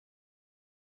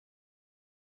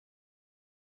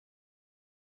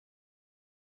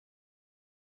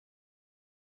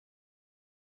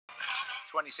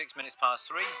26 minutes past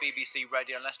 3, BBC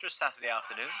Radio Leicester, Saturday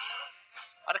afternoon.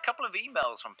 I had a couple of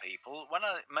emails from people. When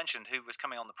I mentioned who was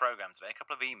coming on the programme today, a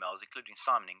couple of emails, including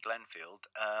Simon in Glenfield,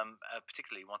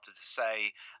 particularly wanted to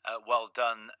say well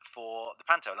done for the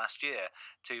Panto last year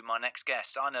to my next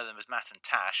guests. I know them as Matt and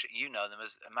Tash. You know them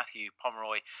as Matthew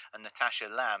Pomeroy and Natasha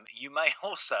Lamb. You may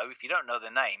also, if you don't know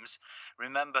their names,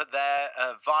 remember their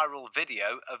viral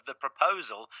video of the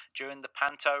proposal during the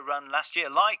Panto run last year.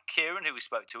 Like Kieran, who we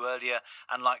spoke to earlier,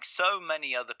 and like so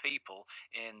many other people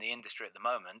in the industry at the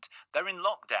moment, they're in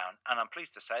lockdown, and I'm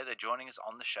pleased to say they're joining us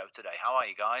on the show today. How are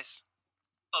you guys?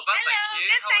 Oh, bad, thank you.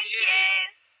 Good,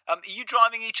 How are you? Are you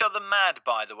driving each other mad,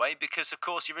 by the way? Because, of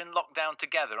course, you're in lockdown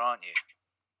together, aren't you?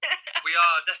 We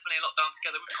are definitely in lockdown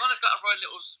together. We've kind of got our own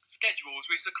little schedules.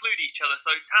 We seclude each other.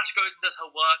 So Tash goes and does her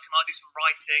work, and I do some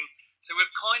writing. So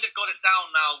we've kind of got it down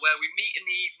now where we meet in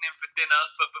the evening for dinner,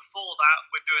 but before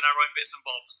that, we're doing our own bits and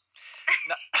bobs.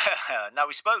 Now,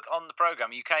 we spoke on the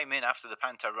programme. You came in after the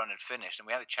Panto run had finished, and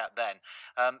we had a chat then,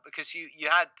 because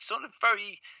you had sort of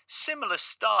very similar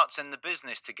starts in the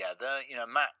business together. You know,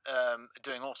 Matt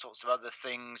doing all sorts of other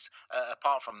things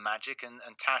apart from magic, and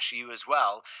Tash, you as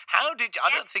well. How did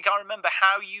I don't think I remember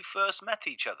how you first met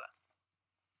each other.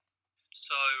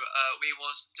 So we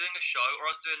was doing a show, or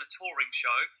I was doing a touring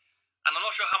show, and I'm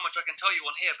not sure how much I can tell you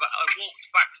on here, but I walked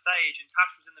backstage and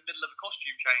Tash was in the middle of a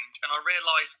costume change, and I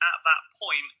realised at that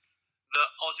point that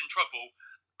I was in trouble,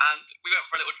 and we went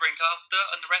for a little drink after,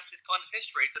 and the rest is kind of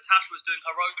history. So Tash was doing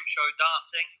her own show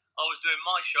dancing, I was doing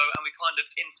my show, and we kind of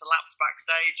interlapped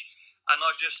backstage, and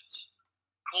I just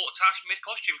caught Tash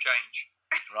mid-costume change.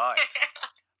 Right.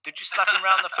 Did you slap him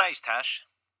round the face, Tash?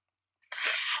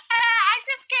 I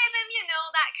just gave him,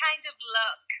 that kind of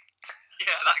look.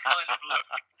 Yeah, that kind of look.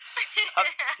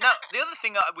 Now, the other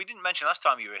thing we didn't mention last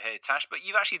time you were here, Tash, but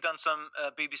you've actually done some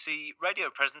BBC radio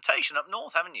presentation up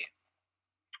north, haven't you?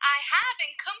 I have,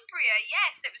 in Cumbria,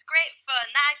 yes. It was great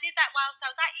fun. I did that whilst I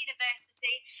was at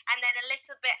university, and then a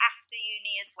little bit after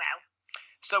uni as well.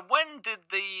 So when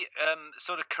did the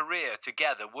sort of career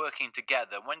together, working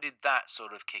together, when did that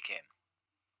sort of kick in?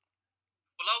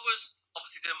 Well, I was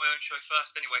obviously doing my own show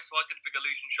first anyway, so I did a big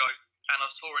illusion show, and I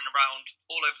was touring around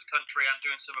all over the country and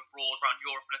doing some abroad around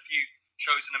Europe and a few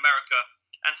shows in America.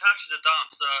 And Tash is a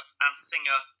dancer and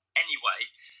singer anyway,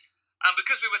 and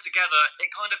because we were together,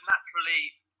 it kind of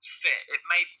naturally fit. It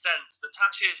made sense that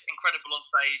Tash is incredible on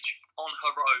stage on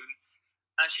her own,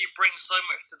 and she brings so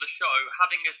much to the show.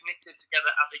 Having us knitted together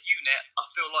as a unit, I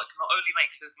feel like not only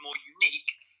makes us more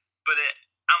unique, but it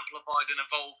amplified and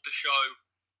evolved the show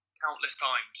countless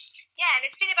times. Yeah, and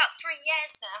it's been about 3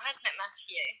 years now, hasn't it,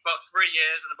 Matthew? About 3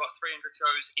 years and about 300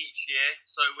 shows each year,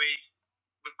 so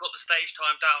we've got the stage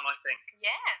time down, I think.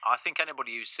 Yeah. I think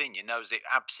anybody who's seen you knows it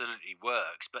absolutely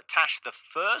works. But Tash, the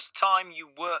first time you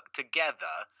worked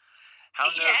together,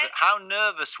 how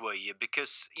nervous were you?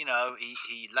 Because,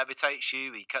 he levitates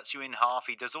you, he cuts you in half,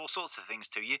 he does all sorts of things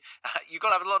to you. You've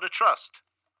got to have a lot of trust.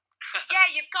 Yeah,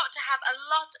 you've got to have a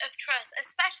lot of trust,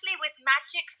 especially with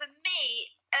magic. For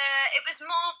me, it was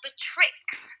more of the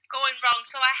tricks going wrong.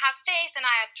 So I have faith and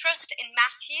I have trust in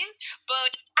Matthew,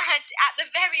 but at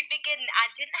the very beginning, I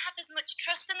didn't have as much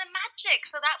trust in the magic.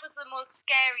 So that was the most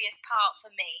scariest part for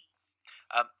me.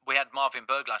 We had Marvin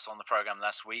Burglass on the programme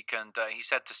last week, and he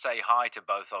said to say hi to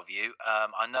both of you.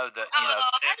 I know that hello.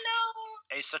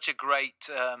 It's such a great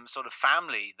sort of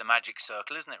family, the Magic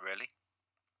Circle, isn't it? Really?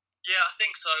 Yeah, I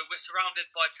think so. We're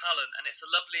surrounded by talent, and it's a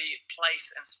lovely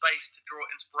place and space to draw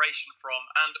inspiration from.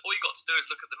 And all you got to do is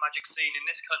look at the magic scene in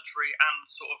this country and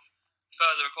sort of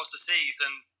further across the seas.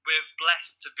 And we're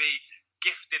blessed to be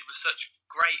gifted with such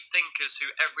great thinkers who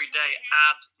every day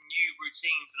add new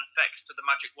routines and effects to the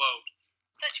magic world.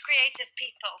 Such creative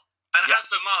people. And as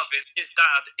for Marvin, his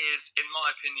dad is, in my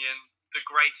opinion, the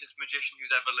greatest magician who's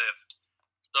ever lived.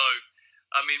 So,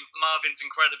 I mean, Marvin's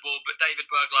incredible, but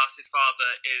David Burglass, his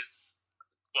father, is,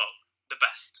 well, the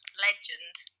best.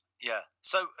 Legend. Yeah.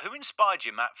 So, who inspired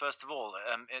you, Matt, first of all,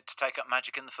 to take up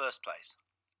magic in the first place?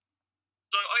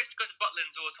 So, I used to go to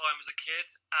Butlins all the time as a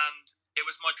kid, and it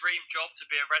was my dream job to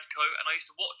be a redcoat, and I used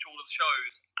to watch all of the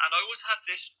shows, and I always had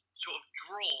this sort of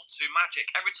draw to magic.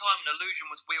 Every time an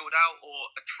illusion was wheeled out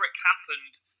or a trick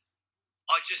happened,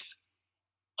 I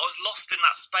was lost in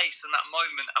that space and that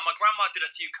moment. And my grandma did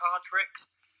a few card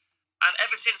tricks. And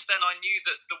ever since then, I knew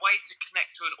that the way to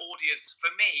connect to an audience for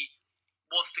me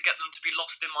was to get them to be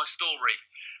lost in my story.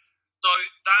 So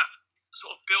that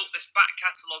sort of built this back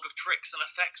catalogue of tricks and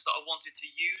effects that I wanted to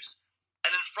use.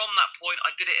 And then from that point,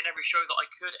 I did it in every show that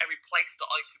I could, every place that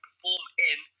I could perform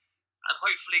in, and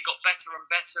hopefully got better and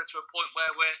better to a point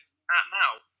where we're at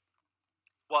now.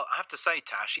 Well, I have to say,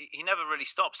 Tash, he never really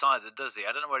stops either, does he?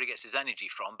 I don't know where he gets his energy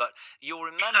from, but you'll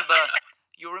remember.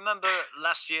 You'll remember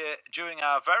last year during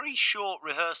our very short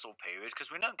rehearsal period,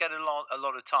 because we don't get a lot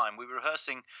of time. We were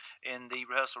rehearsing in the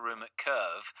rehearsal room at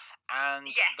Curve, and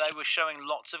Yes. they were showing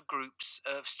lots of groups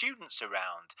of students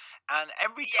around. And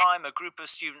every Yeah. time a group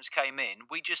of students came in,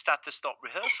 we just had to stop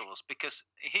rehearsals because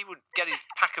he would get his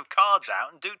pack of cards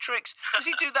out and do tricks. Does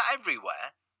he do that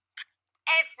everywhere?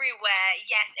 Everywhere,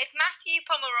 yes. If Matthew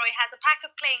Pomeroy has a pack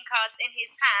of playing cards in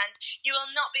his hand, you will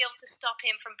not be able to stop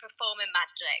him from performing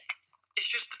magic. It's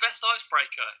just the best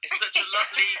icebreaker. It's such a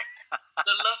lovely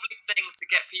thing to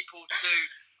get people to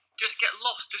just get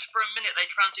lost. Just for a minute,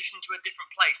 they transition to a different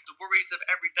place. The worries of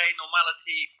everyday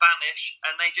normality vanish,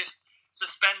 and they just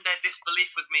suspend their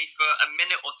disbelief with me for a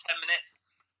minute or 10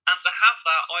 minutes. And to have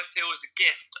that, I feel, is a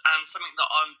gift and something that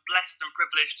I'm blessed and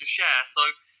privileged to share.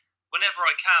 So whenever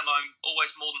I can, I'm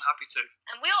always more than happy to.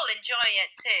 And we all enjoy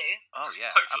it too. Oh,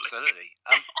 yeah, Hopefully. absolutely.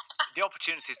 The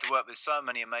opportunities to work with so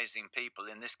many amazing people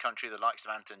in this country, the likes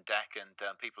of Anton Deck and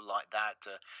people like that,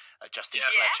 Justin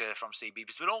Fletcher from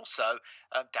CBeebies, but also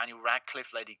Daniel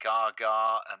Radcliffe, Lady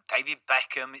Gaga, David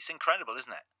Beckham. It's incredible,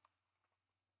 isn't it?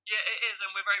 Yeah, it is,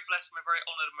 and we're very blessed and we're very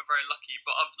honoured and we're very lucky.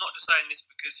 But I'm not just saying this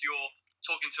because you're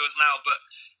talking to us now, but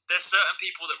there's certain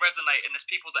people that resonate and there's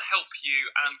people that help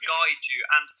you and guide you.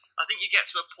 And I think you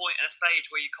get to a point in a stage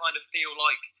where you kind of feel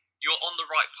like you're on the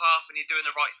right path and you're doing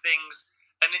the right things.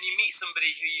 And then you meet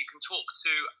somebody who you can talk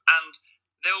to and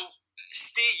they'll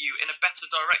steer you in a better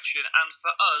direction. And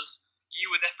for us, you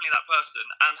were definitely that person.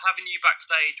 And having you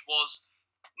backstage was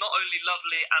not only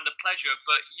lovely and a pleasure,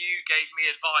 but you gave me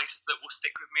advice that will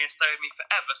stick with me and stay with me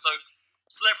forever. So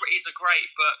celebrities are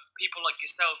great, but people like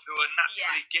yourself who are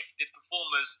naturally gifted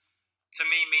performers, to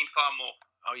me, mean far more.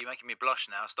 Oh, you're making me blush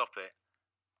now. Stop it.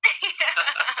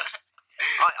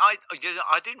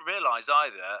 I didn't realise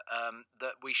either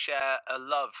that we share a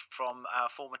love from our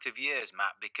formative years,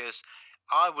 Matt, because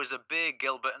I was a big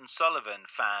Gilbert and Sullivan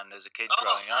fan as a kid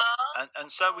growing up,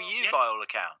 and so were you by all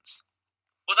accounts.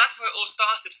 Well, that's how it all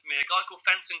started for me. A guy called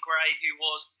Fenton Gray, who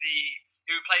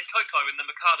played Coco in the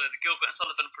Mikado, the Gilbert and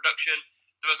Sullivan production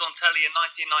that was on telly in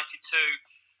 1992.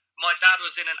 My dad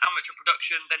was in an amateur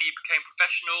production, then he became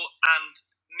professional, and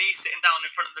me sitting down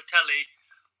in front of the telly,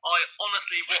 I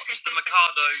honestly watched the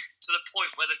Mikado to the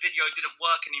point where the video didn't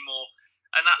work anymore,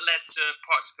 and that led to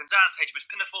Pirates of Penzance, HMS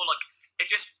Pinafore.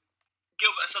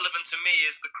 Gilbert and Sullivan to me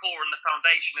is the core and the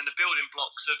foundation and the building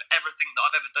blocks of everything that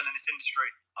I've ever done in this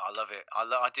industry. I love it. I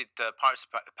did Pirates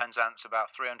of Penzance about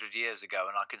 300 years ago,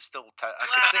 and I can still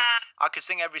I could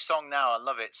sing every song now. I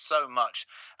love it so much.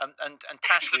 And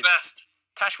Tash, the best.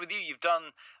 Tash, with you, you've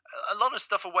done a lot of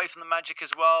stuff away from the magic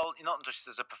as well. You're not just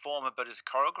as a performer, but as a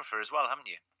choreographer as well,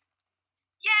 haven't you?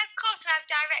 Yeah, of course, and I've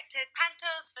directed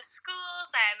pantos for schools,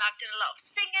 I've done a lot of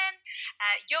singing,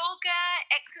 yoga,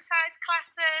 exercise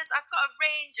classes. I've got a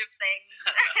range of things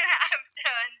I've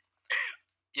done.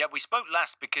 Yeah, we spoke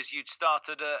last because you'd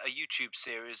started a YouTube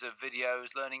series of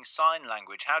videos learning sign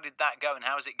language. How did that go and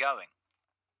how is it going?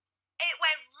 It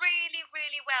went really,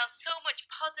 really well. So much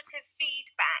positive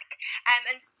feedback,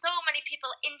 and so many people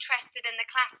interested in the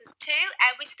classes too.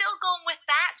 We're still going with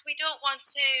that. We don't want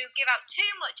to give out too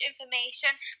much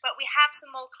information, but we have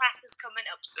some more classes coming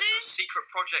up soon. There's some secret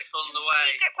projects on the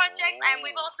way. Secret projects, and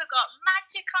we've also got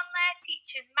magic on there,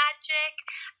 teaching magic,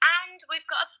 and we've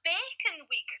got a bacon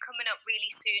week coming up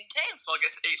really soon too. So I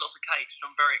get to eat lots of cakes, which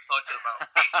I'm very excited about.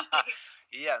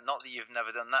 Yeah, not that you've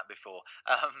never done that before.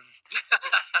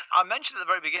 I mentioned at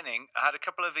the very beginning, I had a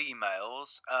couple of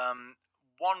emails.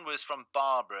 One was from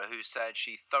Barbara, who said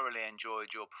she thoroughly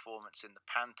enjoyed your performance in the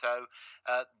panto.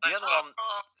 The other one,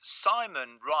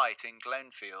 Simon Wright in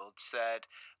Glenfield,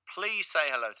 said, please say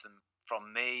hello to them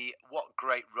from me. What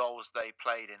great roles they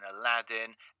played in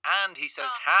Aladdin. And he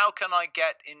says, how can I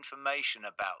get information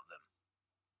about them?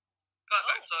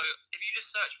 Perfect. So if you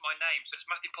just search my name, so it's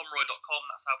matthewpomeroy.com,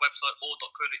 that's our website, or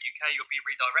 .co.uk, you'll be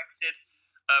redirected.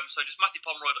 So just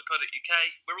matthewpomeroy.co.uk.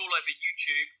 We're all over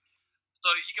YouTube,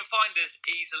 so you can find us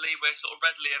easily. We're sort of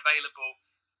readily available.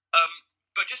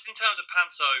 But just in terms of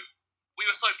panto, we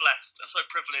were so blessed and so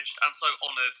privileged and so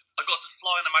honoured. I got to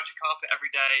fly on a magic carpet every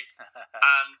day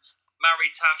and marry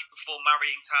Tash before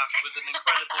marrying Tash with an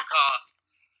incredible cast.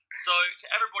 So, to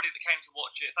everybody that came to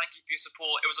watch it, thank you for your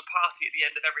support. It was a party at the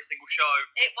end of every single show.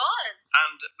 It was.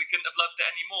 And we couldn't have loved it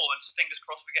any more. And just fingers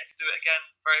crossed we get to do it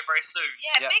again very, very soon.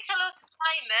 Yeah, big hello to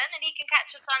Simon, and he can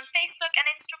catch us on Facebook and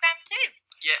Instagram too.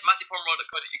 Yeah,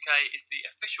 matthewpomeroy.co.uk is the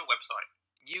official website.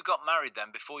 You got married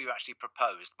then before you actually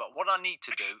proposed, but what I need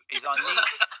to do is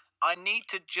I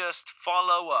need to just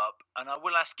follow up, and I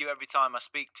will ask you every time I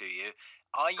speak to you,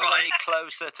 Are you Right. any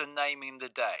closer to naming the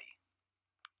day?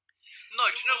 No,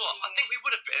 do you know what? I think we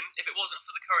would have been if it wasn't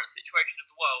for the current situation of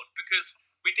the world, because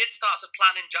we did start to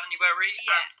plan in January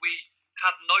and we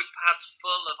had notepads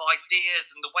full of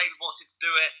ideas and the way we wanted to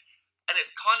do it, and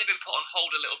it's kind of been put on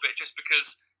hold a little bit just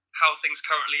because how things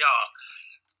currently are.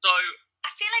 So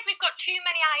I feel like we've got too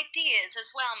many ideas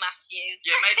as well, Matthew.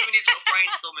 yeah, maybe we need a little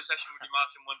brainstorming session with you,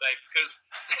 Martin, one day, because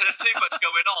there's too much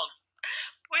going on.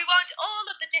 We want all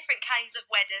of the different kinds of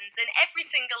weddings in every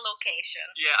single location.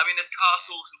 Yeah, I mean, there's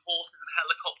castles and horses and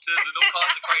helicopters and all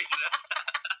kinds of craziness.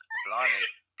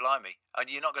 Blimey. And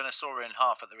you're not going to saw her in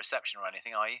half at the reception or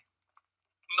anything, are you?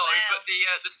 No, but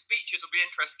the speeches will be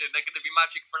interesting. They're going to be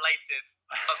magic related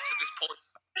up to this point.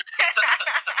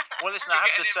 Well, listen, I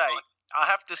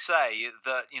have to say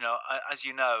that, as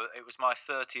you know, it was my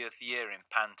 30th year in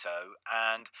Panto,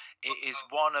 and it is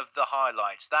one of the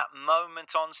highlights. That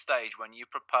moment on stage when you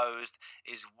proposed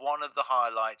is one of the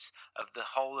highlights of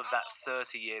the whole of that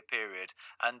 30-year period.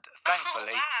 And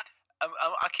thankfully,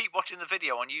 I keep watching the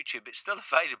video on YouTube. It's still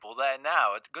available there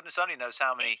now. Goodness only knows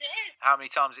how many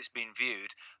times it's been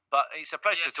viewed. But it's a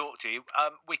pleasure to talk to you.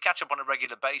 We catch up on a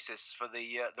regular basis for the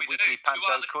weekly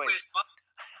Panto quiz.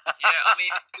 Yeah, I mean,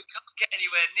 we can't get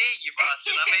anywhere near you,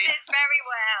 Martin. I mean, you did very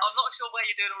well. I'm not sure where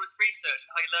you're doing all this research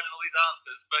and how you're learning all these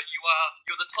answers, but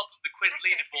you're the top of the quiz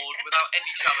leaderboard without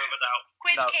any shadow of a doubt.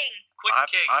 King.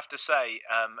 King. I have to say,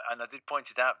 and I did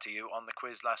point it out to you on the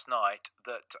quiz last night,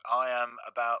 that I am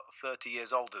about 30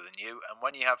 years older than you, and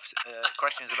when you have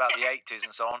questions about the 80s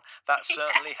and so on, that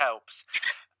certainly helps.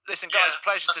 Listen, guys,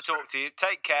 pleasure to talk to you.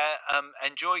 Take care.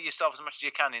 Enjoy yourself as much as you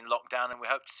can in lockdown, and we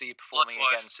hope to see you performing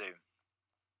again soon.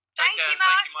 Thank you,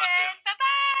 Martin.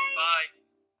 Bye-bye. Bye.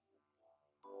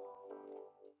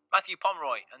 Matthew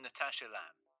Pomeroy and Natasha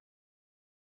Lamb.